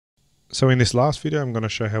So in this last video, I'm going to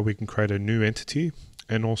show how we can create a new entity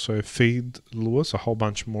and also feed Lewis a whole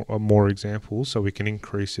bunch more examples so we can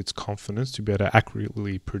increase its confidence to be able to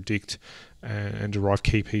accurately predict and derive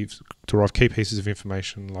key pieces of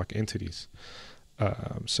information like entities.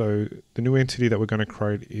 So the new entity that we're going to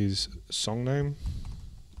create is SongName.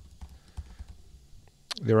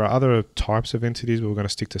 There are other types of entities, but we're going to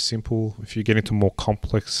stick to simple. If you get into more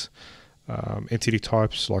complex entity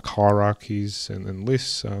types like hierarchies and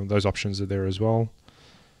lists, those options are there as well.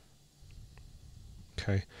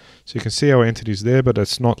 Okay, so you can see our entities there, but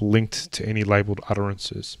it's not linked to any labeled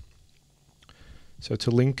utterances. So to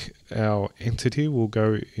link our entity, we'll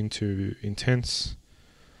go into intents,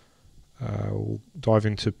 we'll dive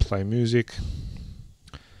into play music,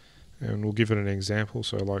 and we'll give it an example.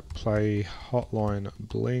 So like play Hotline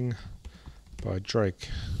Bling by Drake.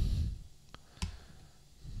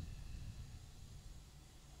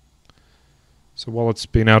 So while it's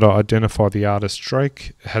been able to identify the artist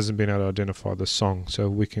Drake, it hasn't been able to identify the song. So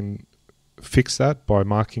we can fix that by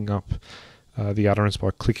marking up the utterance by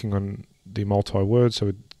clicking on the multi-word. So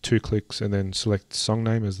with 2 clicks and then select song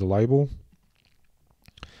name as the label.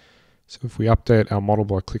 So if we update our model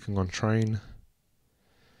by clicking on train,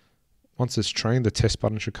 once it's trained, the test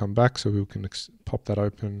button should come back. So we can pop that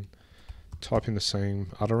open, type in the same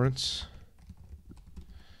utterance,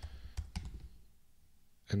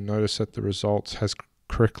 and notice that the results has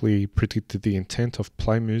correctly predicted the intent of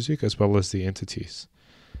play music as well as the entities.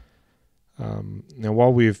 Now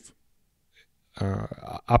while we've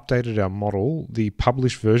updated our model, the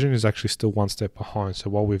published version is actually still one step behind. So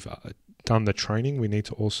while we've done the training, we need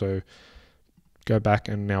to also go back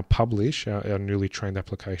and now publish our newly trained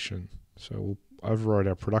application. So we'll override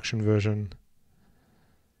our production version.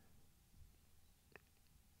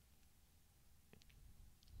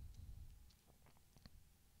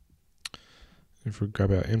 If we grab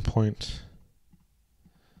our endpoint,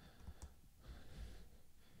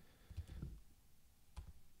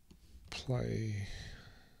 play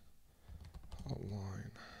Hotline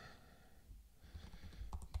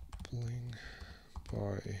Bling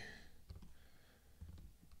by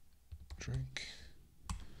Drake.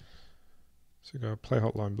 So go play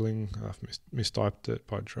Hotline Bling. I've mistyped it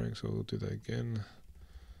by Drake, so we'll do that again.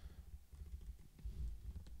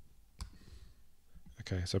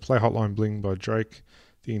 Okay, so play Hotline Bling by Drake.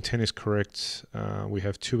 The intent is correct. We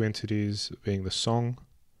have 2 entities, being the song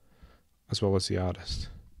as well as the artist.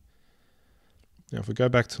 Now if we go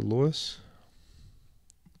back to Lewis,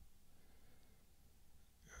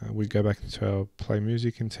 we go back into our play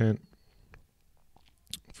music intent.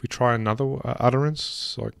 If we try another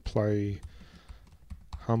utterance, like play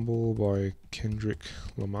Humble by Kendrick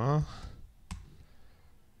Lamar,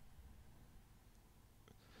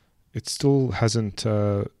 it still hasn't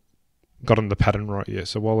gotten the pattern right yet.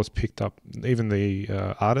 So while it's picked up, even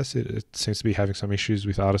the artist, it seems to be having some issues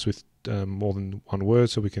with artists with more than one word,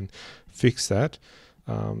 so we can fix that.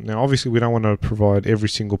 Now obviously we don't want to provide every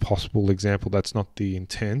single possible example. That's not the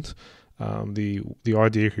intent. The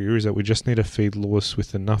idea here is that we just need to feed Lewis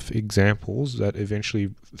with enough examples that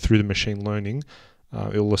eventually through the machine learning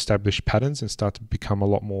it will establish patterns and start to become a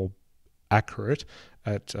lot more accurate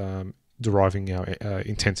at deriving our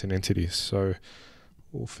intents and entities. So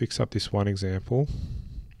we'll fix up this one example.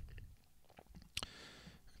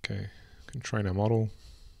 Okay, can train our model.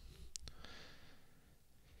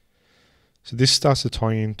 So this starts to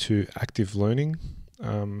tie into active learning.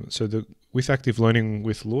 With active learning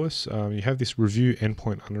with Lewis, you have this review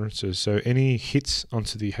endpoint utterances. So any hits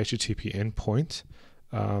onto the HTTP endpoint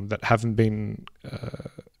that haven't been,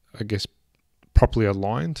 I guess, properly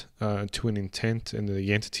aligned to an intent, and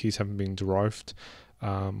the entities haven't been derived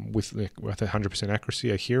with 100%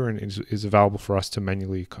 accuracy, here and is available for us to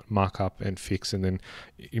manually mark up and fix and then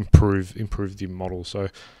improve the model. So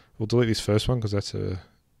we'll delete this first one because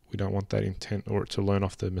we don't want that intent or to learn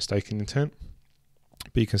off the mistaken intent.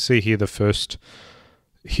 But you can see here the first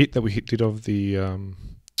hit that we did of the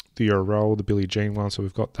URL, the Billie Jean one. So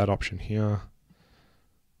we've got that option here.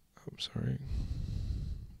 I'm sorry,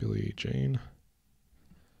 Billie Jean.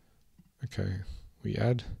 Okay, we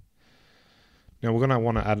add. Now we're going to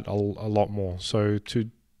want to add a lot more. So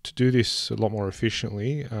to do this a lot more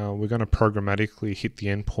efficiently, we're going to programmatically hit the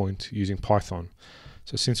endpoint using Python.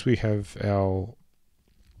 So since we have our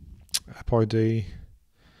app ID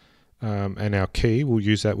and our key, we'll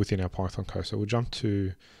use that within our Python code. So we'll jump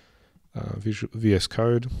to VS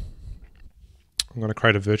Code. I'm going to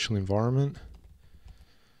create a virtual environment.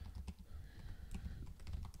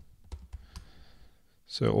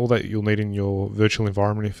 So all that you'll need in your virtual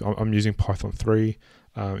environment, if I'm using Python 3,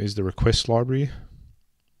 is the request library.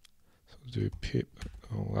 So we'll do pip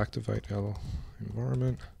I'll activate our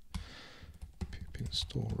environment, pip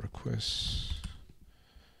install requests.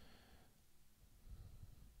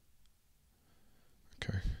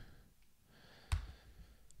 Okay.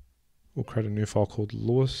 We'll create a new file called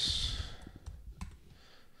Lewis.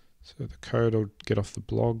 So the code I'll get off the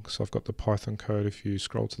blog. So I've got the Python code. If you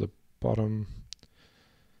scroll to the bottom,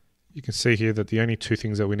 you can see here that the only two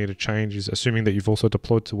things that we need to change is, assuming that you've also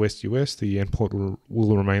deployed to West US, the endpoint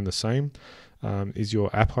will remain the same, is your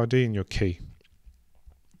app ID and your key.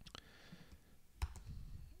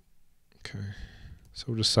 Okay, so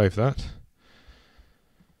we'll just save that.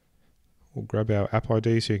 We'll grab our app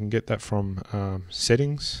ID, so you can get that from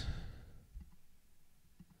settings.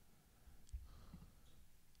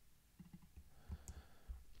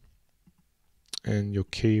 And your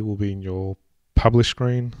key will be in your publish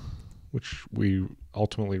screen, which we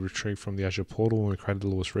ultimately retrieved from the Azure portal when we created the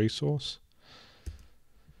Lewis resource.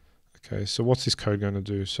 Okay, so what's this code going to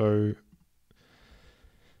do? So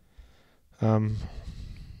to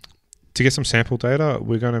get some sample data,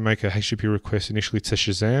 we're going to make a HTTP request initially to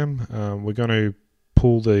Shazam. We're going to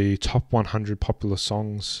pull the top 100 popular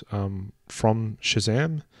songs from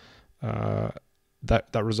Shazam.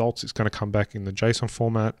 That results, it's going to come back in the JSON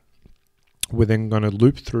format. We're then going to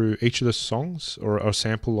loop through each of the songs, or a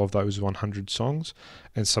sample of those 100 songs,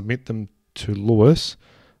 and submit them to Lewis.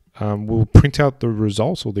 We'll print out the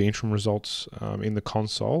results, or the interim results, in the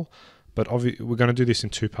console, but we're going to do this in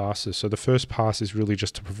two passes. So the first pass is really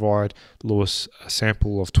just to provide Lewis a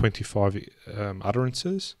sample of 25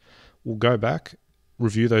 utterances. We'll go back,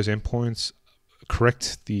 review those endpoints,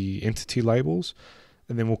 correct the entity labels,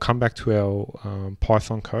 and then we'll come back to our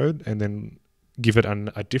Python code and then give it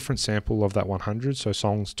a different sample of that 100, so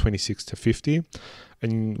songs 26 to 50.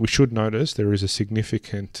 And we should notice there is a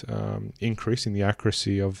significant increase in the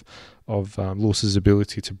accuracy of Lewis's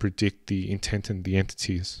ability to predict the intent and the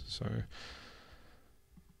entities. So,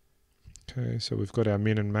 okay, so we've got our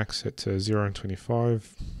min and max set to 0 and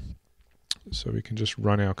 25. So we can just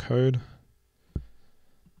run our code.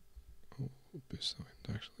 Oh,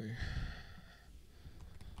 actually.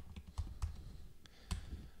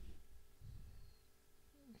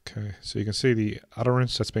 Okay, so you can see the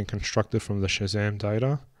utterance that's been constructed from the Shazam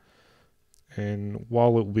data, and while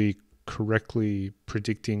it will be correctly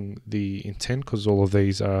predicting the intent, because all of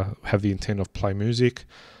these have the intent of play music,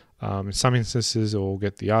 in some instances it will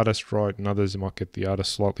get the artist right, and others it might get the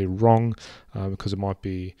artist slightly wrong, because it might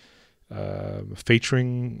be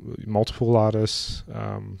featuring multiple artists.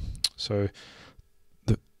 So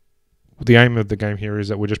the aim of the game here is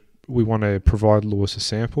that we want to provide Lewis a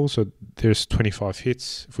sample. So there's 25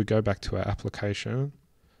 hits. If we go back to our application,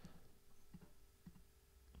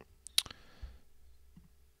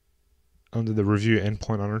 under the review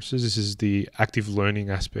endpoint utterances, this is the active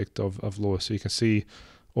learning aspect of Lewis. So you can see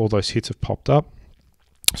all those hits have popped up.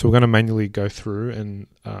 So we're going to manually go through and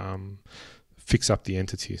fix up the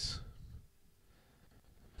entities.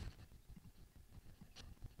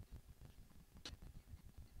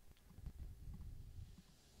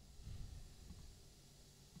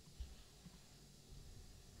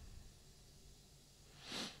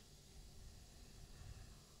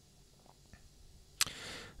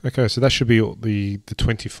 Okay, so that should be the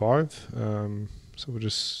 25. So we'll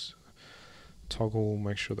just toggle,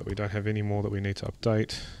 make sure that we don't have any more that we need to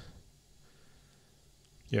update.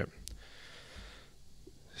 Yep.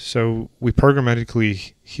 So we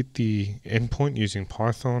programmatically hit the endpoint using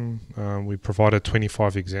Python. We provided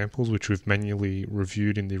 25 examples, which we've manually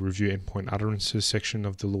reviewed in the review endpoint utterances section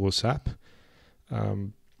of the Lewis app.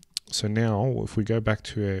 So now, if we go back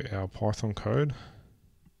to our Python code,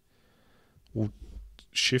 we'll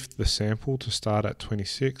shift the sample to start at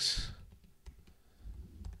 26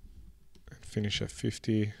 and finish at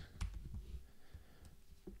 50.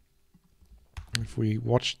 If we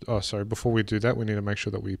before we do that, we need to make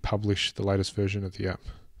sure that we publish the latest version of the app.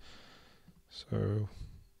 So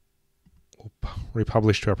we'll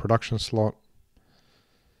republish to our production slot.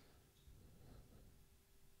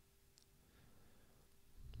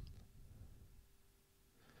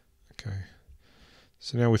 Okay.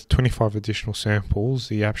 So now with 25 additional samples,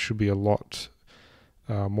 the app should be a lot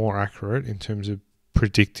more accurate in terms of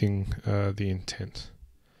predicting the intent.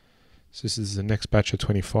 So this is the next batch of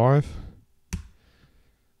 25.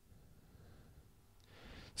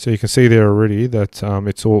 So you can see there already that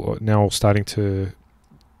it's all now starting to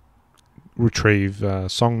retrieve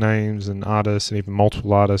song names and artists, and even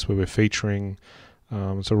multiple artists where we're featuring.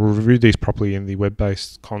 So we'll review these properly in the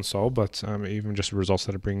web-based console, but even just the results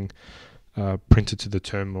that are being printed to the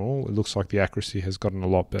terminal, it looks like the accuracy has gotten a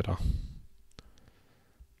lot better.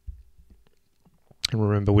 And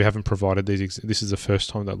remember, we haven't provided these. This is the first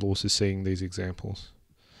time that Lewis is seeing these examples.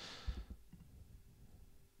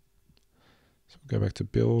 So we'll go back to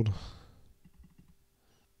build.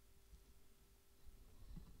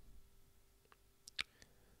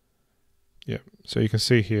 Yeah, so you can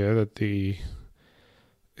see here that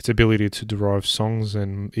its ability to derive songs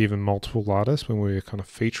and even multiple artists when we're kind of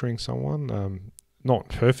featuring someone, not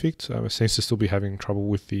perfect. It seems to still be having trouble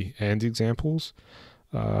with the and examples,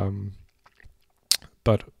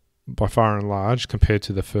 but by far and large, compared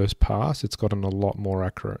to the first pass, it's gotten a lot more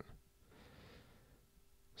accurate.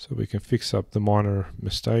 So we can fix up the minor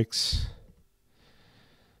mistakes.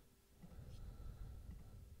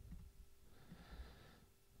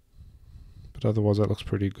 But otherwise, that looks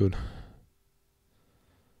pretty good.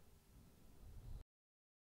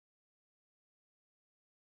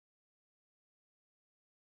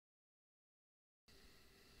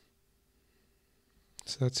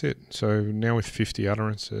 So that's it. So now with 50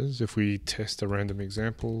 utterances, if we test a random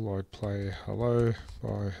example, I play Hello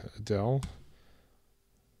by Adele,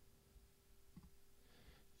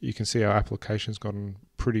 you can see our application's gotten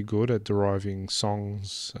pretty good at deriving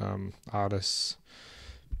songs, artists.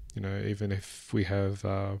 You know, even if we have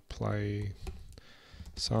play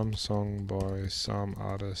some song by some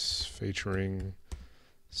artist featuring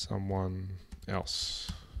someone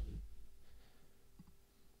else.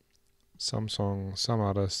 Some song, some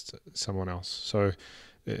artist, someone else. So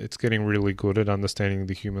it's getting really good at understanding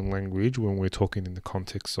the human language when we're talking in the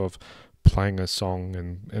context of playing a song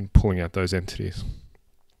and pulling out those entities.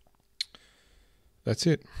 That's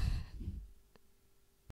it.